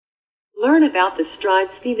Learn about the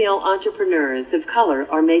strides female entrepreneurs of color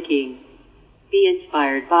are making. Be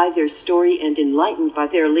inspired by their story and enlightened by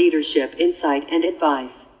their leadership, insight, and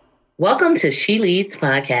advice. Welcome to She Leads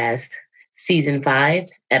Podcast, Season 5,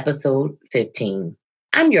 Episode 15.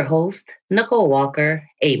 I'm your host, Nicole Walker,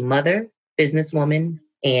 a mother, businesswoman,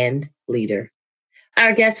 and leader.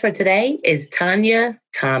 Our guest for today is Tanya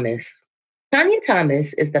Thomas. Tanya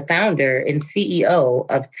Thomas is the founder and CEO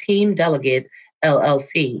of Team Delegate,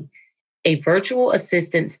 LLC, a virtual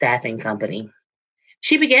assistant staffing company.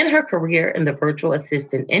 She began her career in the virtual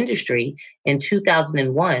assistant industry in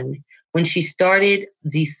 2001 when she started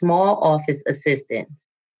the Small Office Assistant.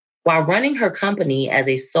 While running her company as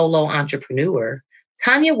a solo entrepreneur,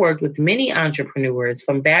 Tanya worked with many entrepreneurs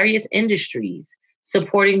from various industries,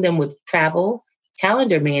 supporting them with travel,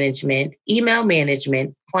 calendar management, email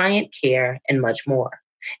management, client care, and much more.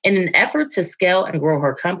 In an effort to scale and grow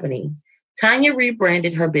her company, Tanya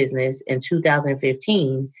rebranded her business in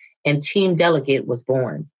 2015, and Team Delegate was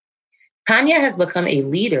born. Tanya has become a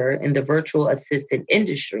leader in the virtual assistant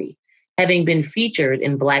industry, having been featured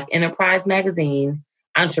in Black Enterprise Magazine,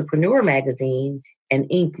 Entrepreneur Magazine, and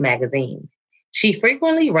Inc. Magazine. She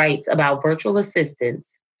frequently writes about virtual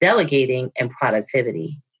assistants, delegating, and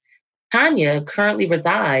productivity. Tanya currently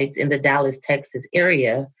resides in the Dallas, Texas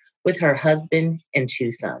area with her husband and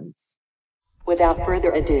 2 sons. Without further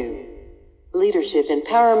ado, Leadership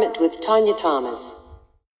Empowerment with Tanya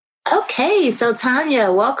Thomas. Okay, so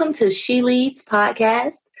Tanya, welcome to She Leads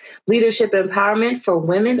Podcast, Leadership Empowerment for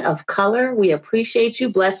Women of Color. We appreciate you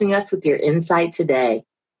blessing us with your insight today.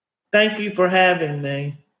 Thank you for having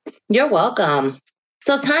me. You're welcome.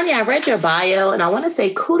 So Tanya, I read your bio and I want to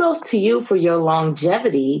say kudos to you for your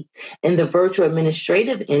longevity in the virtual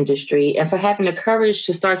administrative industry and for having the courage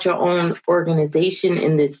to start your own organization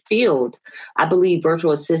in this field. I believe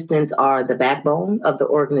virtual assistants are the backbone of the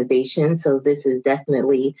organization, so this is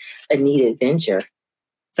definitely a needed venture.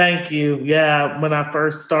 Thank you. Yeah, when I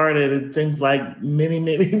first started, it seems like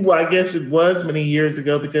well, I guess it was many years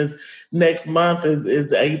ago because next month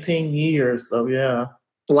is 18 years. So yeah.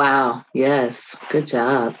 Wow. Yes. Good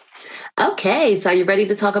job. Okay. So are you ready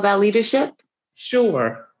to talk about leadership?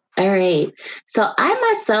 Sure. All right. So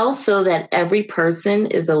I myself feel that every person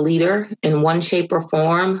is a leader in one shape or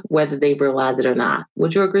form, whether they realize it or not.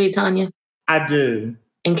 Would you agree, Tanya? I do.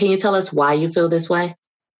 And can you tell us why you feel this way?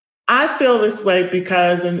 I feel this way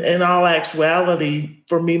because in all actuality,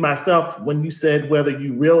 for me, myself, when you said whether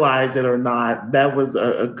you realize it or not, that was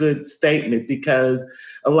a good statement because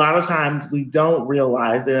a lot of times we don't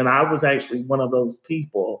realize it. And I was actually one of those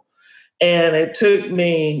people. And it took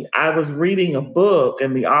me, I was reading a book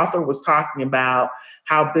and the author was talking about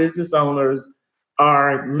how business owners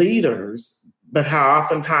are leaders, but how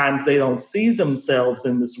oftentimes they don't see themselves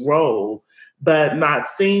in this role. But not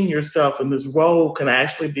seeing yourself in this role can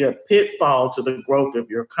actually be a pitfall to the growth of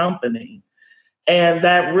your company. And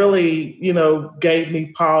that really, gave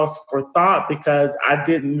me pause for thought because I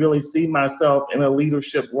didn't really see myself in a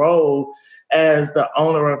leadership role as the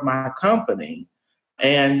owner of my company.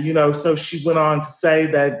 And, so she went on to say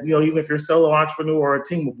that, even if you're a solo entrepreneur or a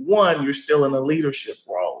team of one, you're still in a leadership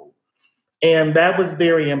role. And that was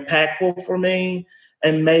very impactful for me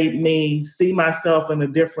and made me see myself in a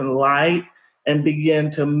different light and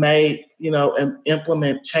begin to make, and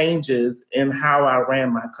implement changes in how I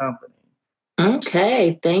ran my company.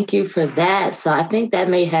 Okay, thank you for that. So I think that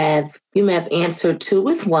you may have answered 2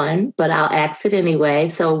 with 1, but I'll ask it anyway.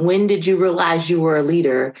 So when did you realize you were a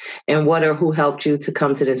leader and what or who helped you to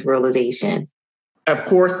come to this realization? Of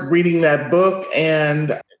course, reading that book,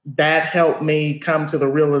 and that helped me come to the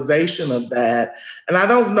realization of that. And I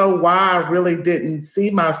don't know why I really didn't see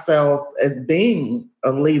myself as being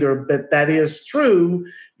a leader, but that is true.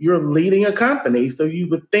 You're leading a company. So you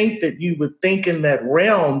would think that you would think in that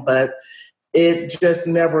realm, but it just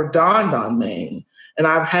never dawned on me. And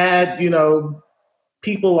I've had,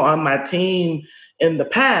 people on my team in the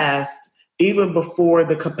past, even before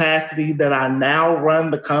the capacity that I now run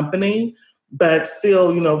the company, but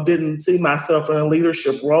still, didn't see myself in a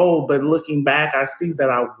leadership role. But looking back, I see that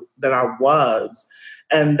I was,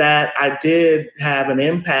 and that I did have an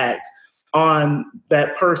impact on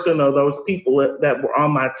that person or those people that were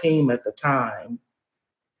on my team at the time.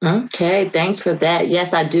 Okay, thanks for that.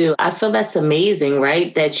 Yes, I do. I feel that's amazing,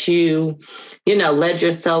 right? That you led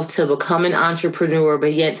yourself to become an entrepreneur,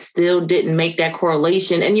 but yet still didn't make that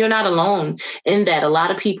correlation. And you're not alone in that. A lot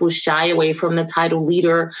of people shy away from the title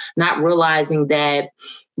leader, not realizing that,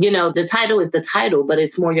 the title is the title, but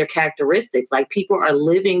it's more your characteristics. Like people are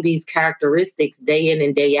living these characteristics day in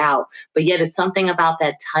and day out, but yet it's something about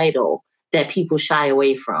that title that people shy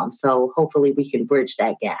away from. So hopefully we can bridge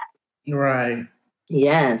that gap. Right.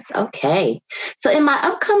 Yes. Okay. So in my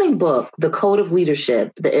upcoming book, The Code of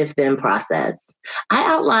Leadership, The If Then Process, I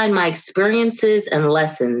outline my experiences and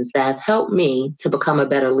lessons that have helped me to become a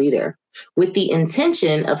better leader with the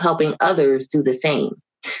intention of helping others do the same.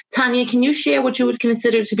 Tanya, can you share what you would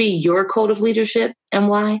consider to be your code of leadership and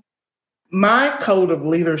why? My code of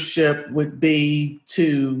leadership would be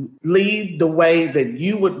to lead the way that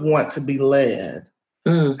you would want to be led.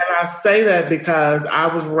 Mm, And I say that because I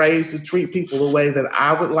was raised to treat people the way that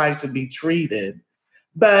I would like to be treated.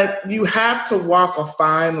 But you have to walk a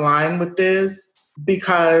fine line with this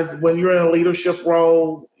because when you're in a leadership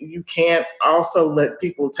role, you can't also let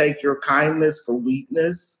people take your kindness for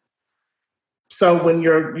weakness. So when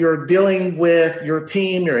you're dealing with your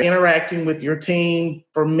team, you're interacting with your team.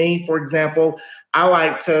 For me, for example, I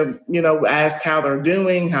like to, ask how they're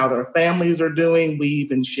doing, how their families are doing. We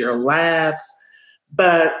even share laughs.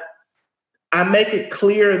 But I make it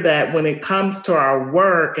clear that when it comes to our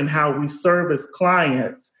work and how we service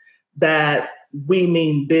clients, that we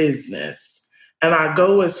mean business. And I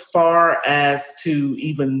go as far as to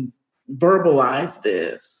even verbalize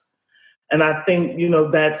this. And I think,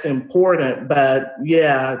 that's important. But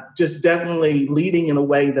yeah, just definitely leading in a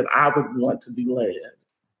way that I would want to be led.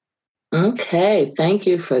 okay. Thank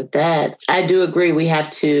you for that. I do agree. We have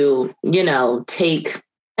to, take,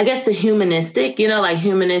 I guess, the humanistic, like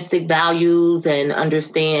humanistic values and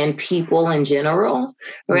understand people in general,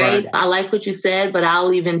 Right. right? I like what you said, but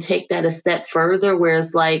I'll even take that a step further where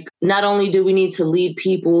it's like, not only do we need to lead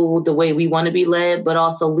people the way we want to be led, but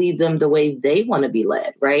also lead them the way they want to be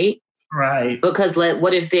led, right? Right. Because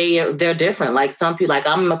what if they're different? Like some people, like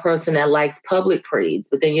I'm a person that likes public praise,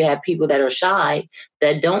 but then you have people that are shy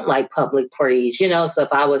that don't like public praise. So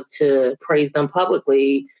if I was to praise them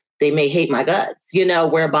publicly, they may hate my guts.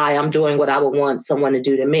 Whereby I'm doing what I would want someone to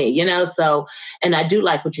do to me. So, and I do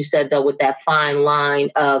like what you said though with that fine line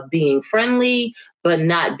of being friendly but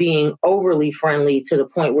not being overly friendly to the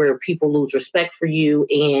point where people lose respect for you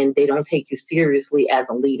and they don't take you seriously as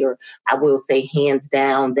a leader. I will say hands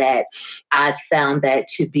down that I found that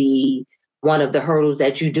to be one of the hurdles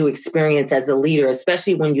that you do experience as a leader,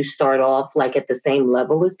 especially when you start off like at the same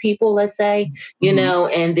level as people, let's say,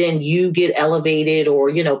 Mhm. and then you get elevated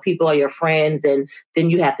or, people are your friends and then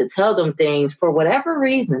you have to tell them things for whatever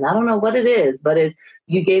reason. I don't know what it is, but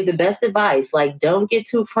you gave the best advice. Like, don't get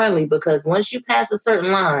too friendly because once you pass a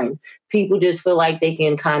certain line, people just feel like they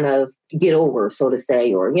can kind of get over, so to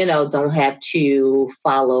say, or, don't have to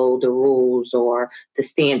follow the rules or the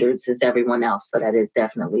standards as everyone else. So that is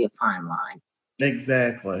definitely a fine line.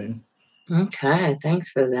 Exactly. Okay, thanks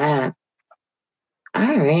for that.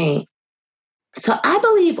 All right. So I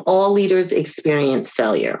believe all leaders experience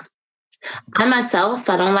failure. I myself,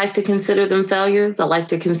 I don't like to consider them failures. I like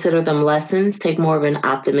to consider them lessons, take more of an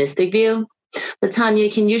optimistic view. But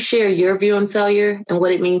Tanya, can you share your view on failure and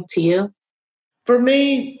what it means to you? For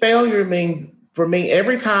me, failure means for me,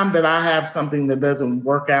 every time that I have something that doesn't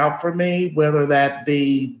work out for me, whether that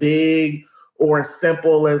be big or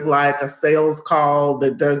simple as like a sales call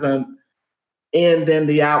that doesn't end in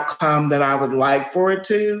the outcome that I would like for it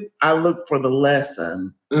to, I look for the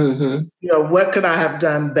lesson. Mm-hmm. What could I have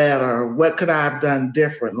done better? What could I have done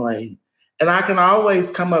differently? And I can always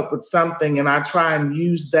come up with something and I try and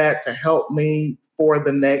use that to help me for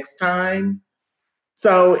the next time.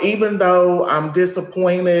 So even though I'm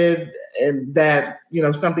disappointed and that,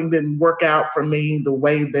 something didn't work out for me the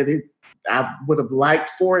way that I would have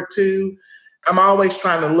liked for it to, I'm always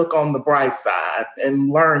trying to look on the bright side and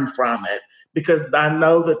learn from it because I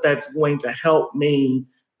know that that's going to help me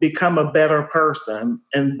become a better person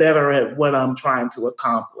and better at what I'm trying to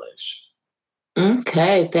accomplish.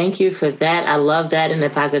 Okay, thank you for that. I love that. And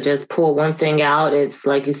if I could just pull one thing out, it's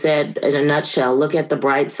like you said in a nutshell, look at the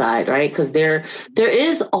bright side, right? Because there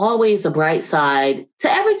is always a bright side to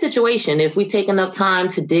every situation. If we take enough time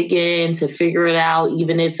to dig in, to figure it out,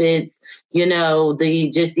 even if it's,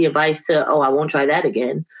 the advice to, oh, I won't try that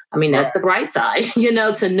again. I mean, Right. that's the bright side,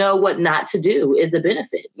 to know what not to do is a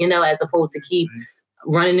benefit, as opposed to keep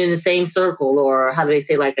running in the same circle, or how do they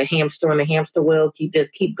say, like a hamster on a hamster wheel,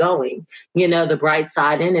 keep going. The bright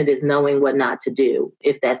side in it is knowing what not to do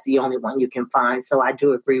if that's the only one you can find. So I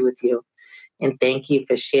do agree with you. And thank you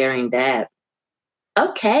for sharing that.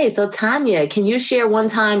 Okay, so Tanya, can you share one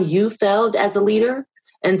time you failed as a leader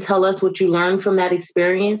and tell us what you learned from that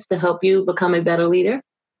experience to help you become a better leader?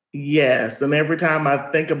 Yes. And every time I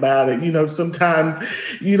think about it, sometimes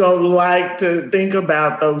you don't like to think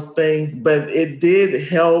about those things, but it did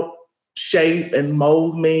help shape and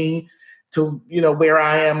mold me to, where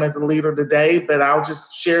I am as a leader today. But I'll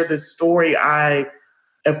just share this story. I,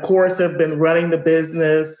 of course, have been running the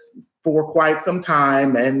business for quite some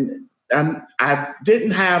time. And I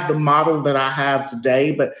didn't have the model that I have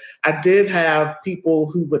today, but I did have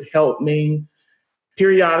people who would help me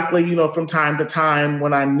periodically, from time to time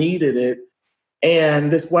when I needed it.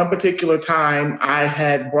 And this one particular time, I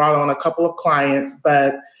had brought on a couple of clients,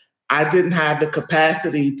 but I didn't have the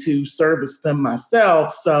capacity to service them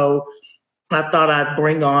myself. So I thought I'd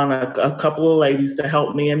bring on a couple of ladies to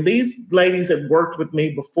help me. And these ladies had worked with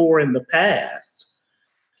me before in the past.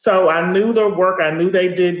 So I knew their work. I knew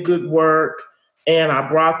they did good work. And I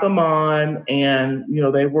brought them on and,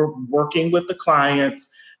 they were working with the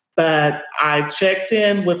clients. But I checked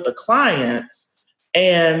in with the clients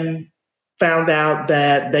and found out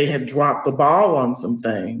that they had dropped the ball on some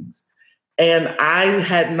things. And I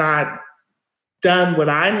had not done what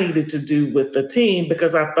I needed to do with the team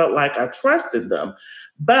because I felt like I trusted them.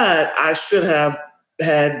 But I should have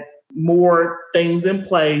had more things in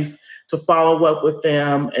place to follow up with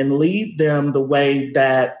them and lead them the way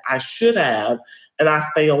that I should have. And I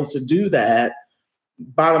failed to do that.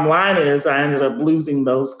 Bottom line is I ended up losing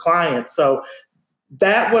those clients. So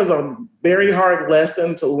that was a very hard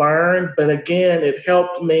lesson to learn. But again, it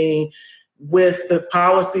helped me with the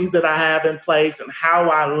policies that I have in place and how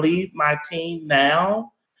I lead my team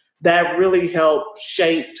now. That really helped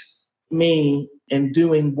shape me in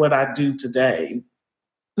doing what I do today.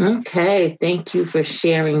 Okay, thank you for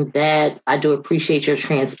sharing that. I do appreciate your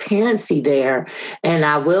transparency there. And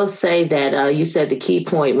I will say that you said the key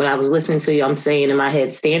point when I was listening to you, I'm saying in my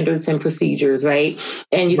head, standards and procedures, right?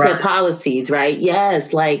 And you said policies, right?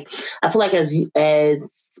 Yes, like I feel like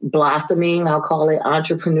as blossoming, I'll call it,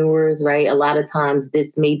 entrepreneurs, right? A lot of times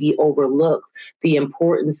this may be overlooked, the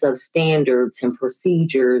importance of standards and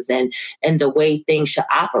procedures and the way things should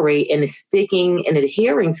operate and sticking and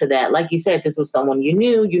adhering to that. Like you said, this was someone you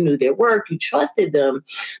knew their work, you trusted them,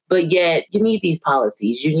 but yet you need these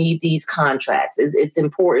policies, you need these contracts. It's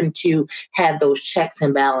important to have those checks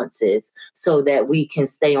and balances so that we can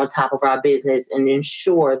stay on top of our business and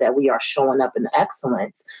ensure that we are showing up in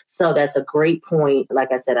excellence. So that's a great point.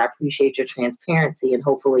 Like I said, I appreciate your transparency and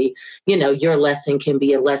hopefully, your lesson can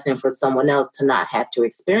be a lesson for someone else to not have to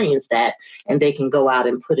experience that. And they can go out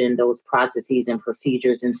and put in those processes and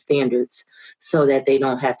procedures and standards so that they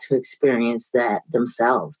don't have to experience that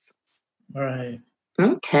themselves. All right.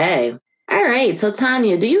 Okay. All right. So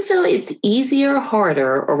Tanya, do you feel it's easier,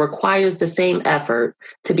 harder, or requires the same effort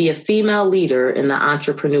to be a female leader in the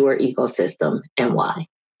entrepreneur ecosystem, and why?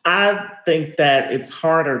 I think that it's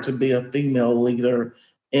harder to be a female leader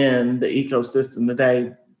in the ecosystem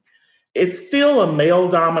today. It's still a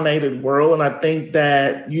male-dominated world, and I think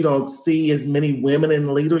that you don't see as many women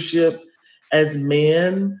in leadership as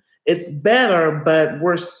men. It's better, but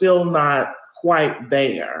we're still not quite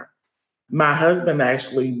there. My husband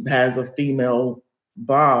actually has a female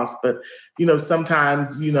boss, but,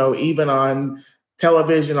 sometimes, even on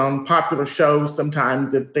television, on popular shows,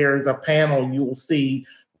 sometimes if there's a panel, you will see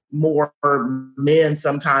more men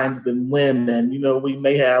sometimes than women. We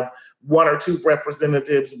may have one or two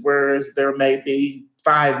representatives, whereas there may be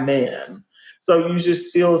 5 men. So you just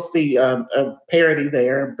still see a parity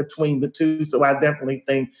there between the two. So I definitely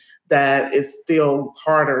think that it's still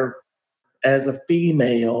harder as a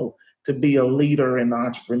female to be a leader in the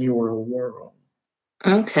entrepreneurial world.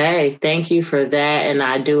 Okay, thank you for that. And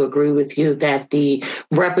I do agree with you that the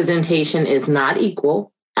representation is not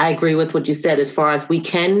equal. I agree with what you said as far as we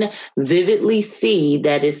can vividly see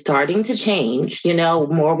that it's starting to change.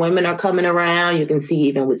 More women are coming around. You can see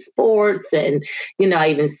even with sports and, I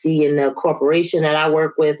even see in the corporation that I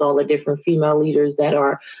work with, all the different female leaders that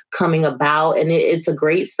are coming about. And it's a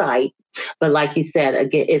great sight. But like you said,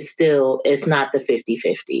 again, it's not the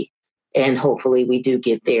 50-50. And hopefully we do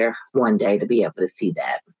get there one day to be able to see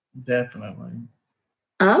that. Definitely.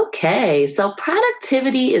 Okay, so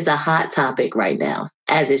productivity is a hot topic right now,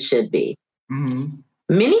 as it should be. Mm-hmm.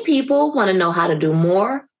 Many people want to know how to do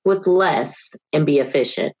more with less and be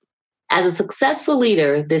efficient. As a successful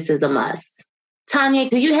leader, this is a must. Tanya,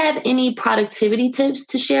 do you have any productivity tips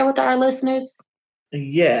to share with our listeners?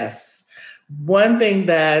 Yes. One thing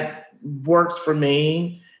that works for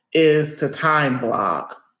me is to time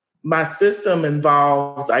block. My system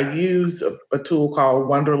involves, I use a tool called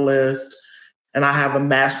Wunderlist, and I have a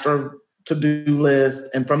master to-do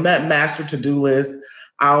list. And from that master to-do list,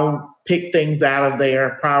 I'll pick things out of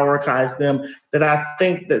there, prioritize them that I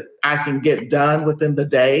think that I can get done within the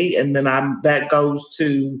day. And then that goes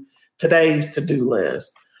to today's to-do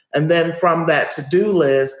list. And then from that to-do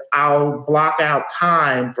list, I'll block out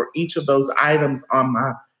time for each of those items on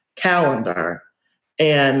my calendar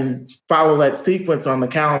and follow that sequence on the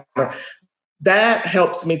calendar. that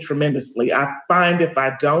helps me tremendously. I find if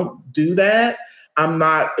I don't do that, I'm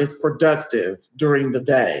not as productive during the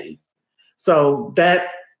day. So that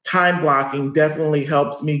time blocking definitely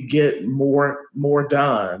helps me get more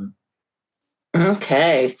done.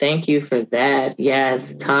 Okay, thank you for that.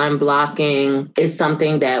 Yes, time blocking is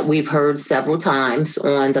something that we've heard several times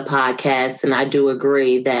on the podcast. And I do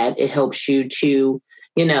agree that it helps you to,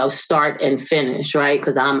 start and finish, right?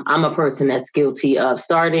 Because I'm a person that's guilty of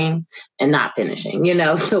starting and not finishing,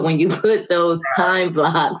 So when you put those time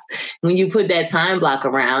blocks, when you put that time block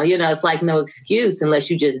around, it's like no excuse unless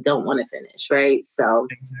you just don't want to finish, right? So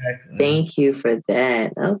Exactly. Thank you for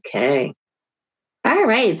that. Okay. All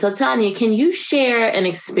right. So, Tanya, can you share an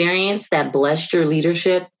experience that blessed your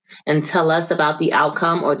leadership and tell us about the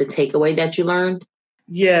outcome or the takeaway that you learned?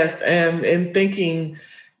 Yes. And in thinking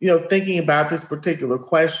about this particular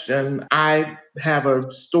question, I have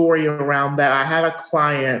a story around that. I had a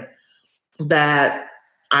client that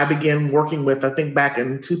I began working with, I think back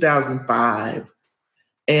in 2005.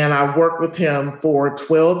 And I worked with him for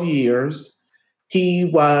 12 years. He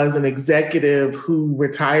was an executive who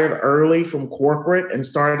retired early from corporate and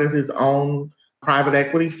started his own private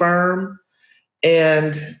equity firm.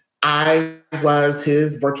 And I was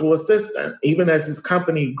his virtual assistant. Even as his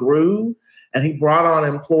company grew and he brought on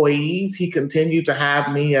employees, he continued to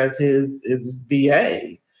have me as his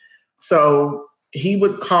VA. So he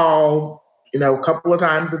would call, a couple of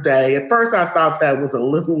times a day. At first, I thought that was a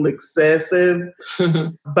little excessive.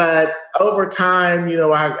 But over time,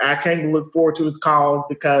 I came to look forward to his calls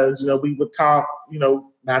because, we would talk,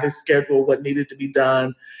 about his schedule, what needed to be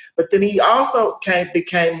done. But then he also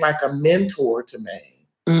became like a mentor to me.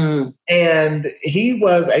 Mm. And he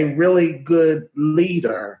was a really good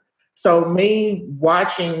leader. So me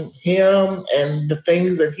watching him and the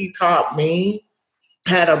things that he taught me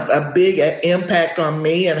had a big impact on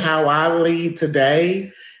me and how I lead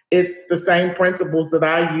today. It's the same principles that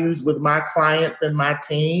I use with my clients and my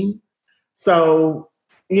team. So,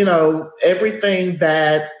 everything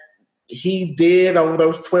that he did over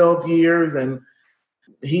those 12 years, and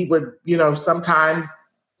he would, sometimes,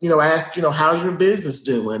 ask, how's your business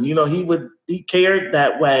doing? He cared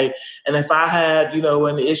that way. And if I had,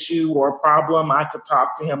 an issue or a problem, I could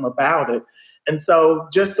talk to him about it. And so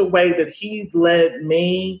just the way that he led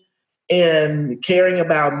me in caring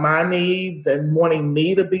about my needs and wanting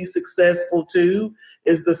me to be successful too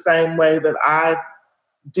is the same way that I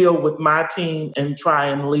deal with my team and try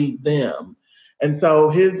and lead them. And so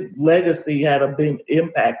his legacy had a big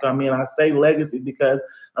impact on me. And I say legacy because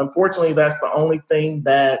unfortunately, that's the only thing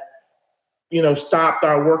that, stopped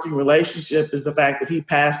our working relationship is the fact that he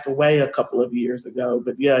passed away a couple of years ago.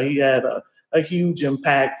 But yeah, he had a huge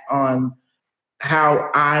impact on how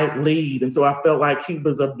I lead. And so I felt like he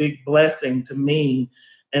was a big blessing to me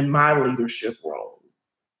in my leadership role.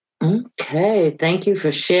 Okay, thank you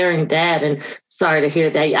for sharing that. And sorry to hear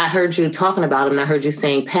that. I heard you talking about him and I heard you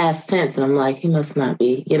saying past tense. And I'm like, he must not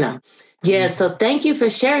be, Yeah, so thank you for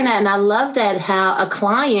sharing that. And I love that how a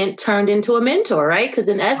client turned into a mentor, right? Because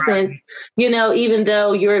in essence, even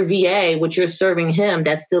though you're a VA, which you're serving him,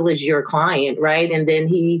 that still is your client, right? And then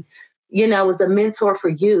he, was a mentor for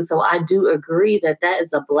you. So I do agree that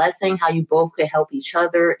is a blessing, how you both could help each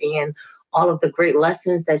other and all of the great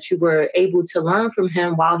lessons that you were able to learn from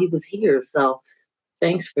him while he was here. So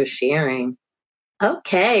thanks for sharing.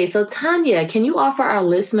 Okay, so Tanya, can you offer our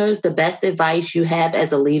listeners the best advice you have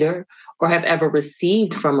as a leader or have ever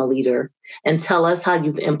received from a leader and tell us how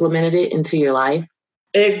you've implemented it into your life?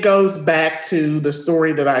 It goes back to the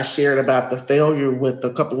story that I shared about the failure with a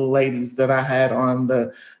couple of ladies that I had on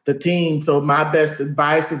the team. So my best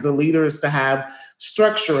advice as a leader is to have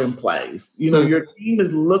structure in place. Your team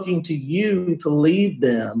is looking to you to lead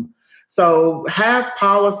them. So have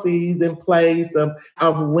policies in place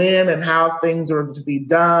of when and how things are to be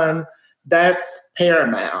done. That's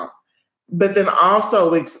paramount. But then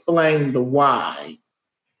also explain the why.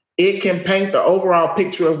 It can paint the overall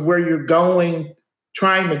picture of where you're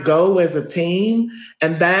trying to go as a team.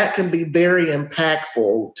 And that can be very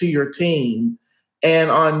impactful to your team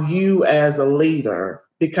and on you as a leader.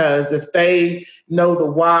 Because if they know the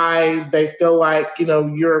why, they feel like,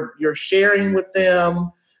 you're sharing with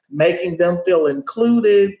them, making them feel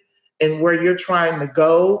included in where you're trying to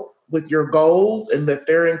go with your goals and that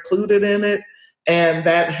they're included in it. And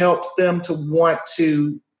that helps them to want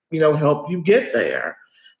to, help you get there.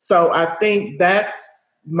 So I think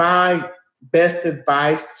that's my best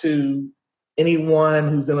advice to anyone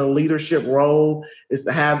who's in a leadership role is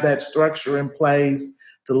to have that structure in place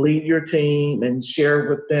to lead your team and share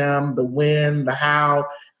with them the when, the how,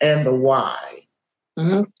 and the why.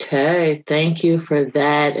 Okay, thank you for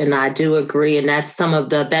that. And I do agree. And that's some of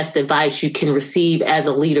the best advice you can receive as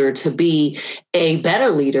a leader to be a better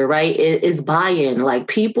leader, right? Is buy-in. Like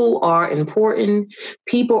people are important,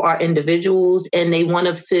 people are individuals, and they want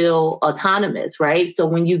to feel autonomous, right? So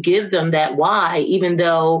when you give them that why, even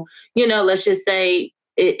though, let's just say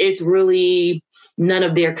it's really none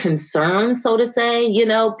of their concern, so to say,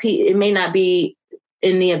 it may not be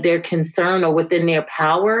any of their concern or within their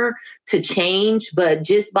power to change, but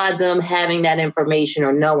just by them having that information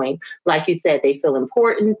or knowing, like you said, they feel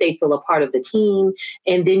important, they feel a part of the team,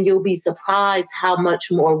 and then you'll be surprised how much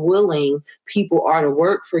more willing people are to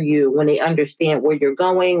work for you when they understand where you're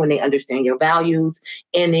going, when they understand your values,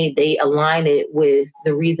 and they align it with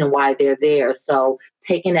the reason why they're there. So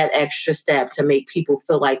taking that extra step to make people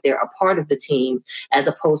feel like they're a part of the team as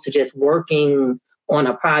opposed to just working on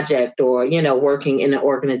a project or working in an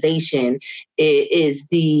organization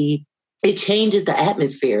it changes the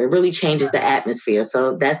atmosphere. It really changes the atmosphere.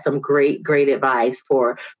 So that's some great advice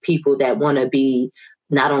for people that want to be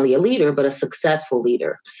not only a leader but a successful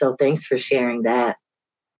leader. So thanks for sharing that.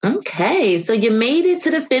 Okay, so you made it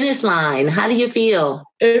to the finish line. How do you feel?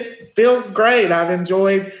 It feels great. I've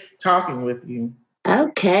enjoyed talking with you.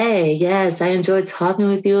 Okay, yes, I enjoyed talking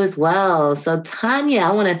with you as well. So, Tanya,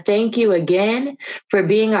 I want to thank you again for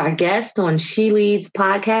being our guest on She Leads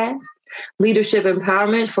podcast, Leadership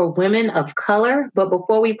Empowerment for Women of Color. But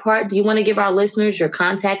before we part, do you want to give our listeners your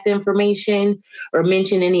contact information or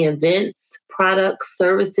mention any events, products,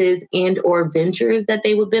 services, and or ventures that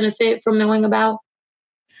they would benefit from knowing about?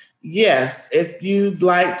 Yes, if you'd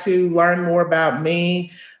like to learn more about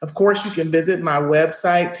me, of course, you can visit my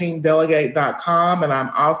website, teamdelegate.com. And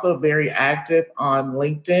I'm also very active on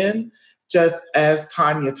LinkedIn, just as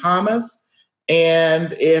Tanya Thomas.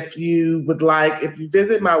 And if you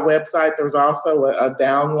visit my website, there's also a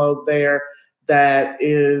download there that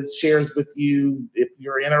shares with you if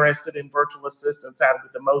you're interested in virtual assistants, how to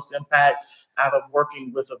get the most impact out of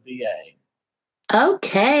working with a VA.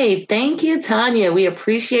 Okay. Thank you, Tanya. We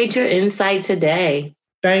appreciate your insight today.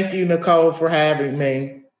 Thank you, Nicole, for having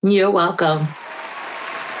me. You're welcome.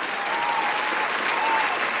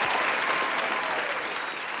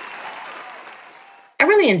 I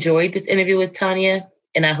really enjoyed this interview with Tanya,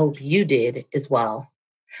 and I hope you did as well.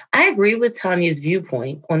 I agree with Tanya's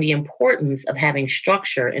viewpoint on the importance of having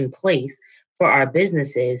structure in place for our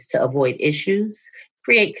businesses to avoid issues,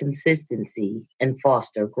 create consistency, and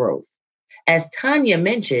foster growth. As Tanya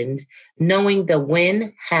mentioned, knowing the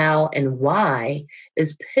when, how, and why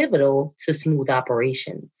is pivotal to smooth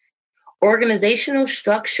operations. Organizational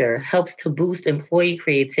structure helps to boost employee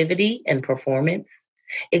creativity and performance,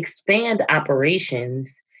 expand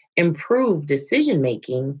operations, improve decision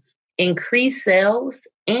making, increase sales,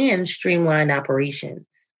 and streamline operations.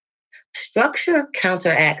 Structure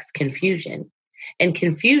counteracts confusion, and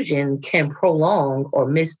confusion can prolong or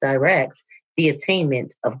misdirect the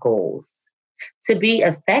attainment of goals. To be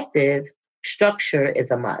effective, structure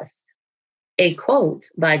is a must. A quote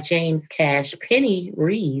by James Cash Penney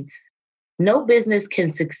reads, "No business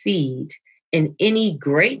can succeed in any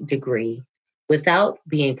great degree without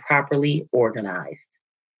being properly organized."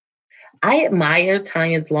 I admire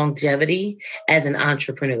Tanya's longevity as an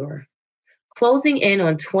entrepreneur. Closing in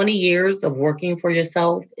on 20 years of working for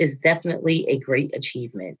yourself is definitely a great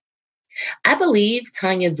achievement. I believe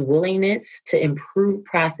Tanya's willingness to improve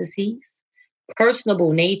processes,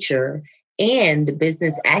 personable nature, and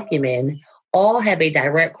business acumen all have a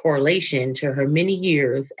direct correlation to her many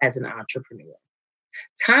years as an entrepreneur.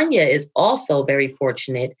 Tanya is also very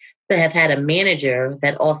fortunate to have had a manager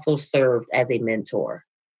that also served as a mentor.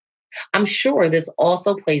 I'm sure this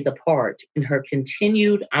also plays a part in her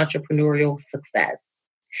continued entrepreneurial success.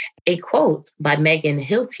 A quote by Megan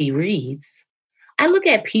Hilty reads, "I look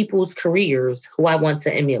at people's careers who I want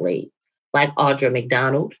to emulate, like Audra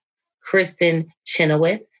McDonald, Kristen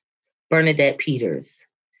Chenoweth, Bernadette Peters.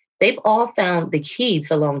 They've all found the key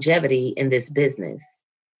to longevity in this business,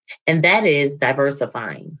 and that is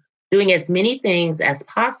diversifying, doing as many things as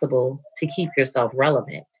possible to keep yourself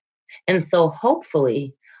relevant. And so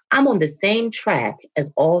hopefully, I'm on the same track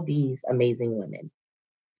as all these amazing women."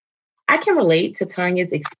 I can relate to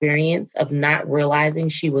Tanya's experience of not realizing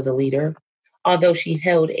she was a leader, although she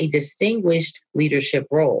held a distinguished leadership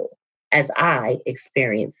role, as I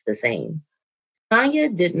experienced the same. Tanya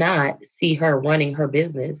did not see her running her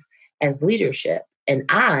business as leadership, and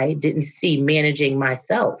I didn't see managing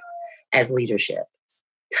myself as leadership.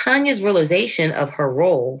 Tanya's realization of her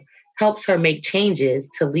role helps her make changes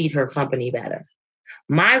to lead her company better.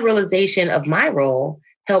 My realization of my role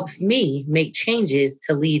helps me make changes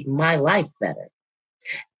to lead my life better.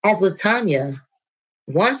 As with Tanya,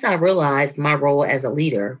 Once I realized my role as a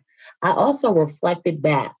leader, I also reflected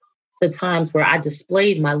back to times where I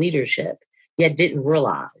displayed my leadership, yet didn't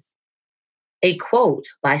realize. A quote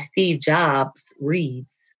by Steve Jobs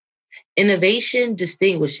reads, "Innovation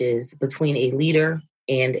distinguishes between a leader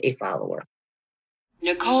and a follower."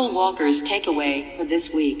 Nicole Walker's takeaway for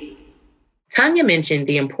this week. Tanya mentioned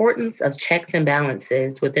the importance of checks and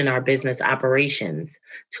balances within our business operations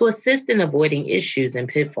to assist in avoiding issues and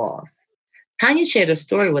pitfalls. Tanya shared a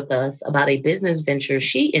story with us about a business venture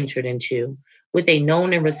she entered into with a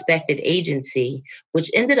known and respected agency,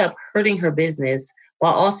 which ended up hurting her business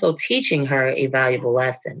while also teaching her a valuable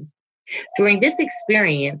lesson. During this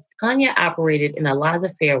experience, Tanya operated in a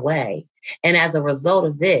laissez faire way, and as a result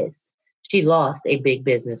of this, she lost a big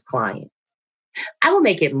business client. I will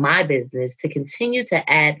make it my business to continue to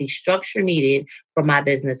add the structure needed for my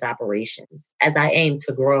business operations as I aim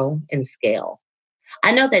to grow and scale.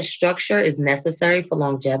 I know that structure is necessary for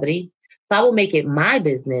longevity, so I will make it my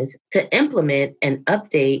business to implement and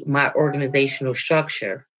update my organizational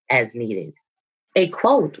structure as needed. A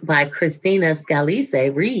quote by Christina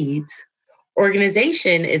Scalise reads,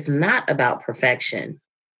 "Organization is not about perfection.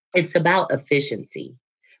 It's about efficiency,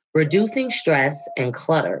 reducing stress and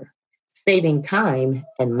clutter, saving time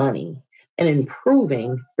and money, and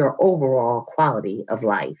improving your overall quality of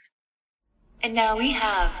life." And now we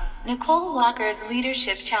have Nicole Walker's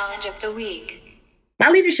Leadership Challenge of the Week. My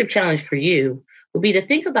leadership challenge for you will be to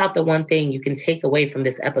think about the one thing you can take away from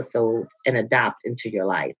this episode and adopt into your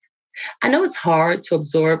life. I know it's hard to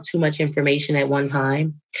absorb too much information at one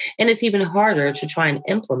time, and it's even harder to try and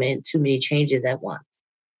implement too many changes at once.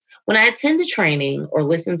 When I attend a training or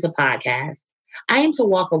listen to podcasts, I aim to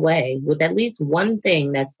walk away with at least one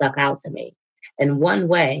thing that stuck out to me and one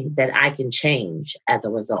way that I can change as a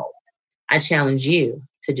result. I challenge you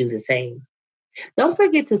to do the same. Don't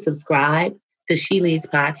forget to subscribe to She Leads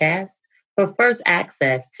Podcast for first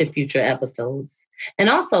access to future episodes. And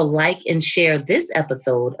also like and share this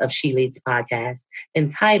episode of She Leads Podcast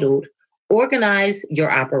entitled Organize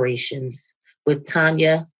Your Operations with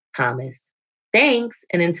Tanya Thomas. Thanks.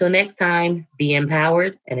 And until next time, be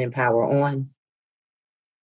empowered and empower on.